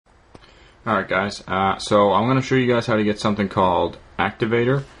Alright guys, so I'm going to show you guys how to get something called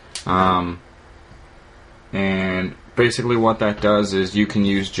Activator, and basically what that does is you can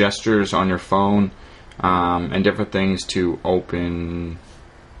use gestures on your phone and different things to open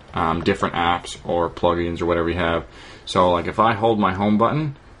different apps or plugins or whatever you have. So like if I hold my home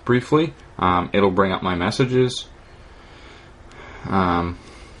button briefly, it'll bring up my messages. I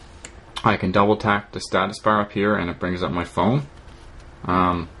can double tap the status bar up here and it brings up my phone.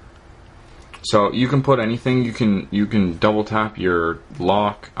 So you can put anything. You can double tap your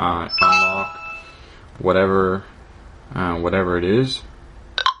lock, unlock, whatever it is.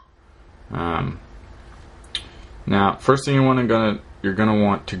 Now, first thing you're gonna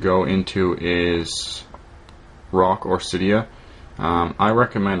want to go into is Rock or Cydia. I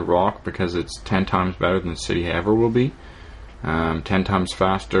recommend Rock because it's 10 times better than Cydia ever will be. 10 times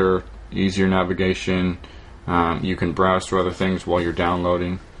faster, easier navigation. You can browse through other things while you're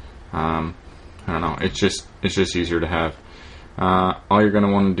downloading. I don't know. It's just easier to have. All you're going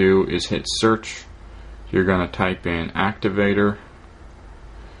to want to do is hit search. You're going to type in Activator.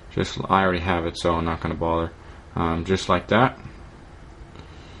 I already have it, so I'm not going to bother. Just like that.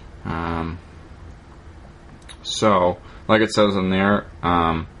 So, like it says in there,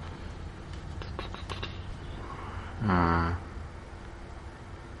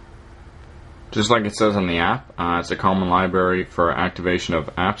 just like it says on the app, it's a common library for activation of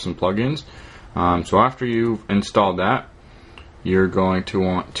apps and plugins. So after you've installed that, you're going to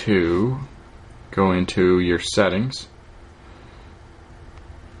want to go into your settings.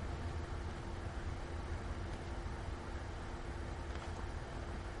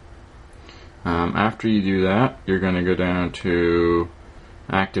 After you do that, you're going to go down to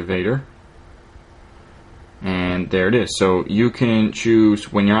Activator. And there it is. So you can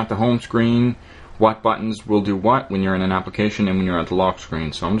choose when you're at the home screen what buttons will do what when you're in an application and when you're at the lock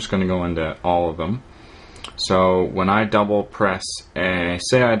screen. So I'm just going to go into all of them. So when I double press,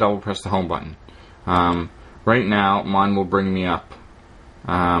 say I double press the home button, right now mine will bring me up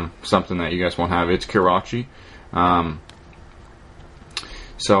something that you guys won't have. It's Kirachi.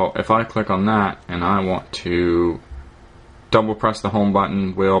 So if I click on that and I want to double press the home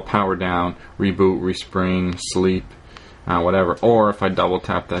button, will power down, reboot, respring, sleep, whatever. Or if I double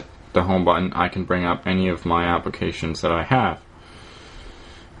tap the home button, I can bring up any of my applications that I have.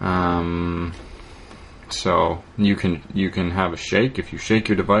 So you can have a shake. If you shake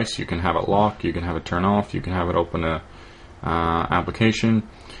your device, you can have it lock, you can have it turn off, you can have it open a application.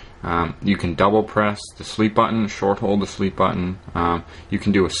 You can double press the sleep button, short hold the sleep button. You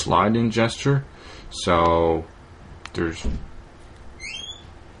can do a slide in gesture. So there's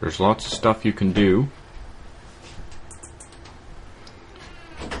lots of stuff you can do.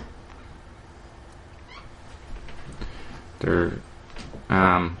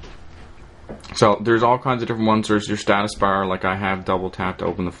 So there's all kinds of different ones. There's your status bar, like I have double tap to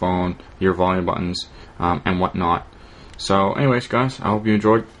open the phone, your volume buttons, and whatnot. So anyways guys, I hope you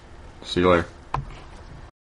enjoyed. See you later.